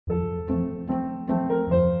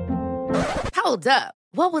Hold up.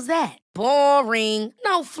 What was that? Boring.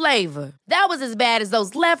 No flavor. That was as bad as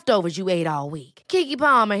those leftovers you ate all week. Keke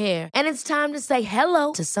Palmer here, and it's time to say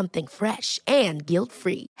hello to something fresh and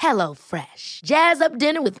guilt-free. Hello Fresh. Jazz up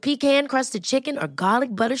dinner with pecan-crusted chicken or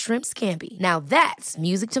garlic butter shrimp scampi. Now that's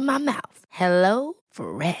music to my mouth. Hello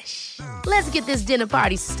Fresh. Let's get this dinner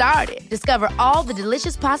party started. Discover all the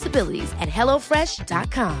delicious possibilities at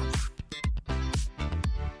hellofresh.com.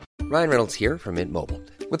 Ryan Reynolds here from Mint Mobile.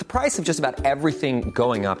 With the price of just about everything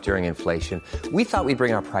going up during inflation, we thought we'd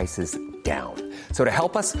bring our prices down. So to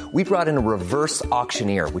help us, we brought in a reverse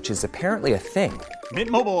auctioneer, which is apparently a thing. Mint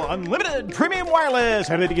Mobile Unlimited Premium Wireless.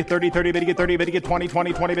 How to get 30, 30, bit to get 30, bit to get 20,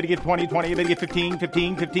 20, 20, bit to get 20, 20, bit to get 15,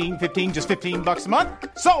 15, 15, 15, just $15 a month?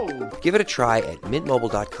 Sold! Give it a try at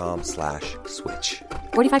mintmobile.com/switch.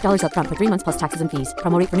 $45 up front for 3 months plus taxes and fees.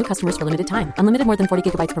 Promo rate for new customers for limited time. Unlimited more than 40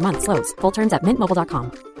 gigabytes per month. Slows full terms at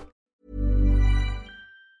mintmobile.com.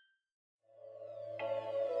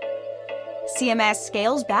 CMS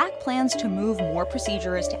scales back plans to move more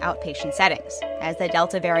procedures to outpatient settings. As the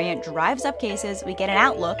Delta variant drives up cases, we get an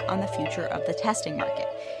outlook on the future of the testing market.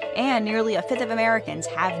 And nearly a fifth of Americans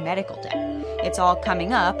have medical debt. It's all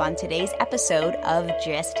coming up on today's episode of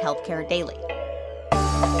GIST Healthcare Daily.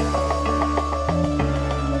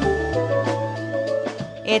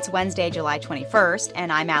 It's Wednesday, July 21st,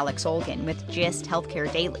 and I'm Alex Olgin with GIST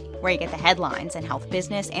Healthcare Daily, where you get the headlines and health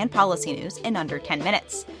business and policy news in under 10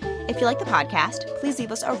 minutes. If you like the podcast, please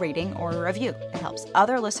leave us a rating or a review. It helps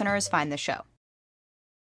other listeners find the show.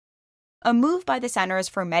 A move by the Centers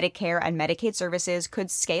for Medicare and Medicaid Services could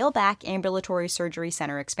scale back ambulatory surgery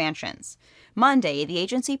center expansions. Monday, the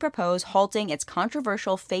agency proposed halting its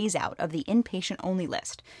controversial phase-out of the inpatient-only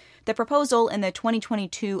list. The proposal in the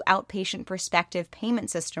 2022 Outpatient Prospective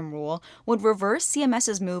Payment System rule would reverse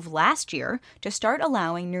CMS's move last year to start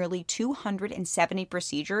allowing nearly 270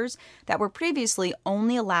 procedures that were previously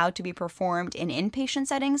only allowed to be performed in inpatient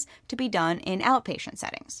settings to be done in outpatient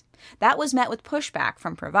settings. That was met with pushback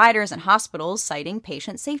from providers and hospitals citing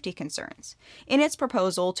patient safety concerns. In its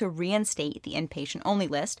proposal to reinstate the inpatient-only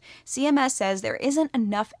list, CMS says there isn't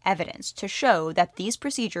enough evidence to show that these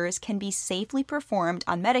procedures can be safely performed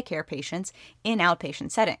on Medicare patients in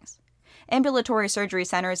outpatient settings. Ambulatory surgery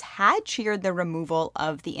centers had cheered the removal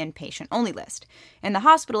of the inpatient-only list, and the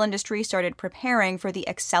hospital industry started preparing for the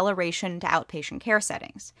acceleration to outpatient care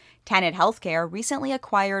settings. Tenet Healthcare recently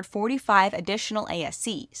acquired 45 additional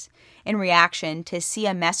ASCs. In reaction to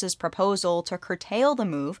CMS's proposal to curtail the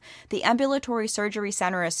move, the Ambulatory Surgery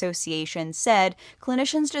Center Association said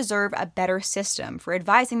clinicians deserve a better system for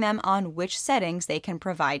advising them on which settings they can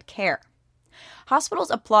provide care.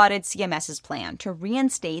 Hospitals applauded CMS's plan to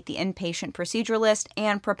reinstate the inpatient procedure list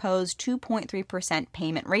and propose 2.3%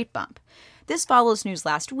 payment rate bump. This follows news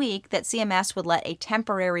last week that CMS would let a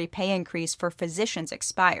temporary pay increase for physicians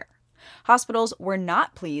expire. Hospitals were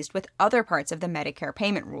not pleased with other parts of the Medicare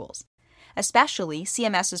payment rules, especially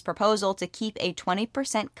CMS's proposal to keep a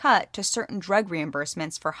 20% cut to certain drug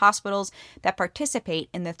reimbursements for hospitals that participate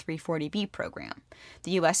in the 340B program.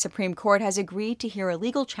 The U.S. Supreme Court has agreed to hear a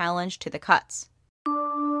legal challenge to the cuts.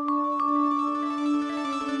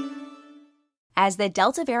 As the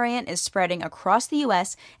Delta variant is spreading across the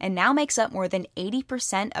U.S. and now makes up more than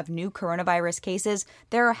 80% of new coronavirus cases,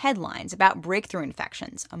 there are headlines about breakthrough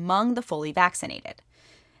infections among the fully vaccinated.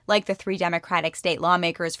 Like the 3 Democratic state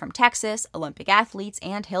lawmakers from Texas, Olympic athletes,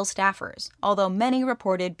 and Hill staffers, although many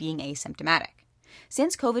reported being asymptomatic.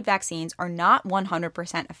 Since COVID vaccines are not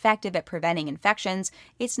 100% effective at preventing infections,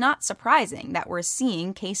 it's not surprising that we're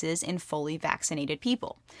seeing cases in fully vaccinated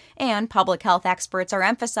people. And public health experts are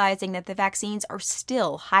emphasizing that the vaccines are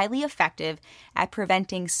still highly effective at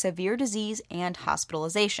preventing severe disease and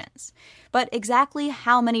hospitalizations. But exactly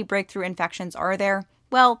how many breakthrough infections are there?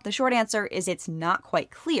 Well, the short answer is it's not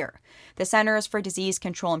quite clear. The Centers for Disease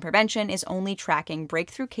Control and Prevention is only tracking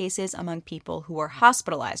breakthrough cases among people who are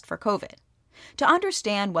hospitalized for COVID. To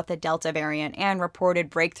understand what the Delta variant and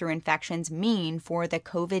reported breakthrough infections mean for the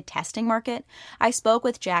COVID testing market, I spoke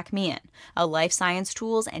with Jack Meehan, a life science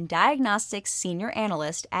tools and diagnostics senior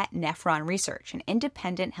analyst at Nephron Research, an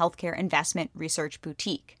independent healthcare investment research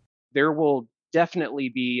boutique. There will definitely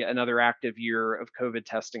be another active year of COVID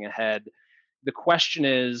testing ahead. The question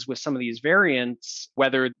is, with some of these variants,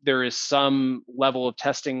 whether there is some level of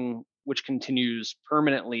testing which continues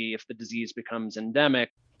permanently if the disease becomes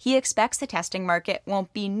endemic. He expects the testing market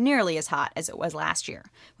won't be nearly as hot as it was last year,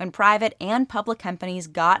 when private and public companies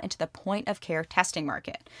got into the point-of-care testing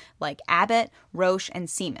market, like Abbott, Roche, and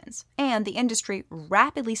Siemens, and the industry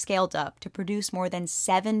rapidly scaled up to produce more than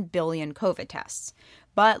 7 billion COVID tests.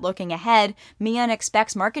 But looking ahead, Meehan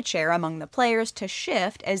expects market share among the players to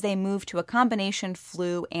shift as they move to a combination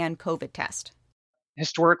flu and COVID test.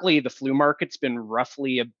 Historically, the flu market's been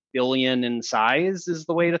roughly $1 billion in size, is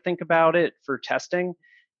the way to think about it for testing.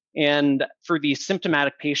 And for these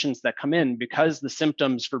symptomatic patients that come in, because the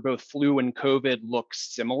symptoms for both flu and COVID look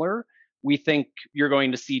similar, we think you're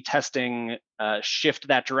going to see testing shift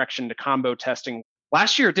that direction to combo testing.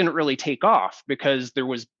 Last year, it didn't really take off because there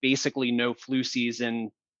was basically no flu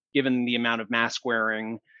season given the amount of mask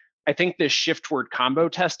wearing. I think this shift toward combo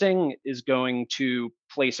testing is going to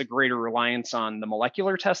place a greater reliance on the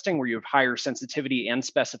molecular testing where you have higher sensitivity and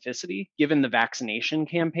specificity given the vaccination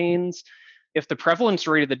campaigns. If the prevalence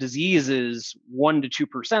rate of the disease is 1% to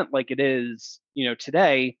 2% like it is,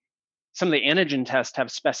 today, some of the antigen tests have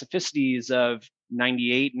specificities of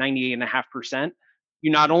 98.5%.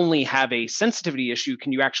 You not only have a sensitivity issue,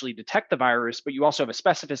 can you actually detect the virus, but you also have a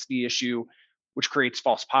specificity issue, which creates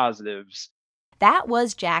false positives. That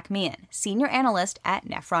was Jack Meehan, senior analyst at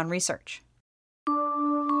Nephron Research.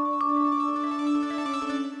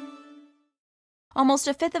 Almost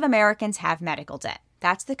a fifth of Americans have medical debt.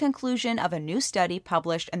 That's the conclusion of a new study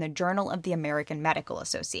published in the Journal of the American Medical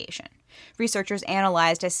Association. Researchers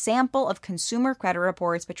analyzed a sample of consumer credit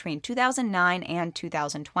reports between 2009 and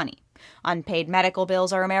 2020. Unpaid medical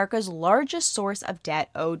bills are America's largest source of debt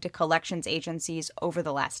owed to collections agencies over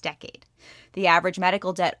the last decade. The average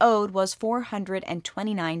medical debt owed was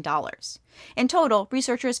 $429. In total,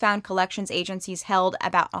 researchers found collections agencies held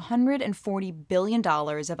about $140 billion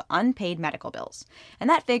of unpaid medical bills. And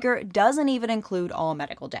that figure doesn't even include all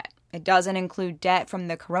medical debt. It doesn't include debt from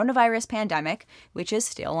the coronavirus pandemic, which is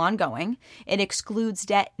still ongoing. It excludes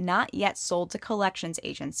debt not yet sold to collections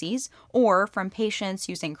agencies, or from patients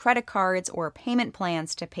using credit cards or payment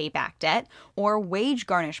plans to pay back debt, or wage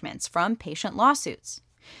garnishments from patient lawsuits.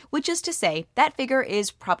 Which is to say, that figure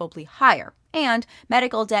is probably higher, and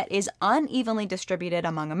medical debt is unevenly distributed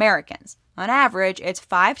among Americans. On average, it's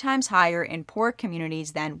 5 times higher in poor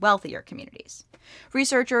communities than wealthier communities.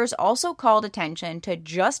 Researchers also called attention to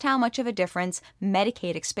just how much of a difference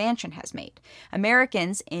Medicaid expansion has made.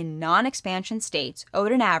 Americans in non-expansion states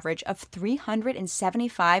owed an average of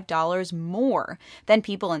 $375 more than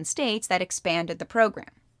people in states that expanded the program.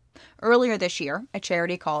 Earlier this year, a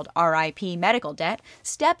charity called RIP Medical Debt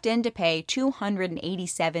stepped in to pay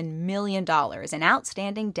 $287 million in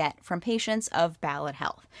outstanding debt from patients of Ballad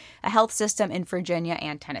Health, a health system in Virginia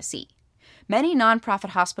and Tennessee. Many nonprofit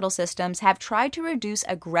hospital systems have tried to reduce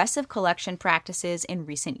aggressive collection practices in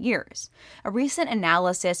recent years. A recent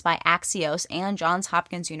analysis by Axios and Johns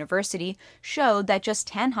Hopkins University showed that just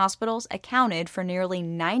 10 hospitals accounted for nearly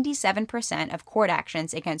 97% of court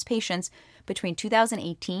actions against patients between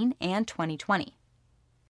 2018 and 2020.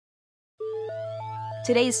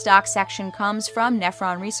 Today's stock section comes from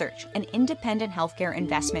Nephron Research, an independent healthcare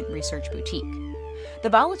investment research boutique. The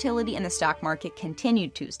volatility in the stock market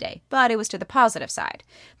continued Tuesday, but it was to the positive side.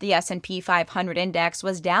 The S&P 500 index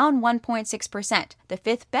was down 1.6%, the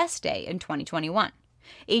fifth best day in 2021.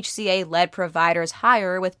 HCA led providers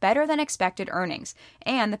higher with better-than-expected earnings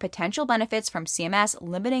and the potential benefits from CMS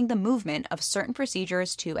limiting the movement of certain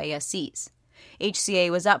procedures to ASCs. HCA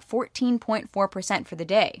was up 14.4% for the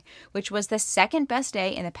day, which was the second best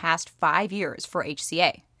day in the past 5 years for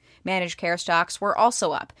HCA. Managed care stocks were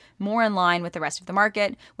also up, more in line with the rest of the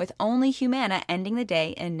market, with only Humana ending the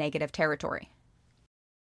day in negative territory.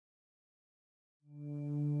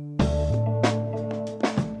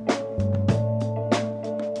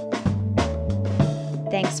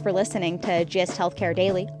 Thanks for listening to GIST Healthcare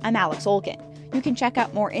Daily. I'm Alex Olgin. You can check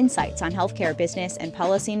out more insights on healthcare business and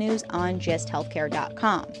policy news on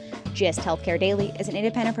gisthealthcare.com. GIST Healthcare Daily is an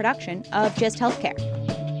independent production of GIST Healthcare.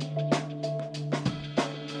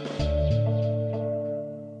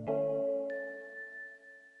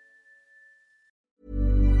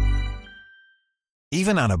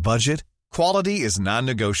 Even on a budget, quality is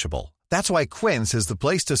non-negotiable. That's why Quince is the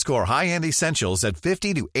place to score high-end essentials at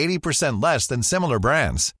 50 to 80% less than similar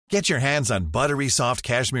brands. Get your hands on buttery soft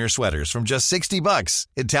cashmere sweaters from just $60,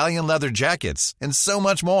 Italian leather jackets, and so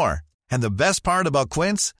much more. And the best part about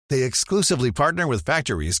Quince, they exclusively partner with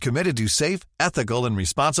factories committed to safe, ethical, and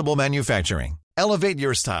responsible manufacturing. Elevate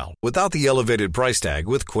your style without the elevated price tag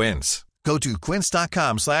with Quince. Go to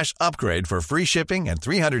quince.com/upgrade for free shipping and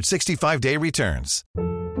 365-day returns.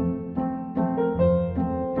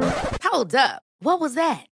 Hold up. What was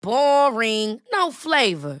that? Boring. No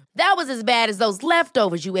flavor. That was as bad as those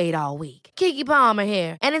leftovers you ate all week. Keke Palmer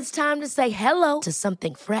here, and it's time to say hello to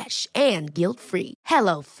something fresh and guilt-free.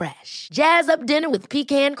 HelloFresh. Jazz up dinner with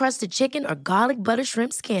pecan-crusted chicken or garlic butter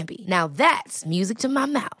shrimp scampi. Now that's music to my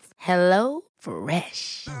mouth. Hello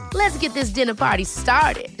Fresh. Let's get this dinner party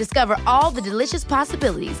started. Discover all the delicious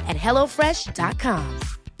possibilities at HelloFresh.com.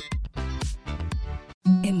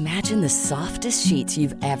 Imagine the softest sheets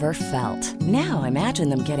you've ever felt. Now imagine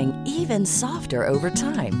them getting even softer over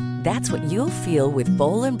time. That's what you'll feel with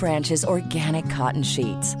Boll & Branch's organic cotton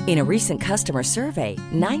sheets. In a recent customer survey,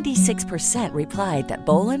 96% replied that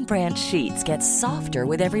Boll & Branch sheets get softer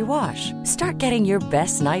with every wash. Start getting your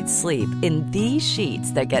best night's sleep in these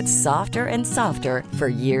sheets that get softer and softer for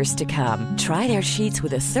years to come. Try their sheets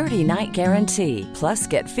with a 30-night guarantee. Plus,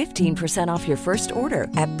 get 15% off your first order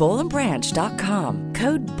at bollandbranch.com.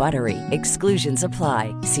 Code BUTTERY. Exclusions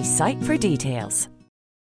apply. See site for details.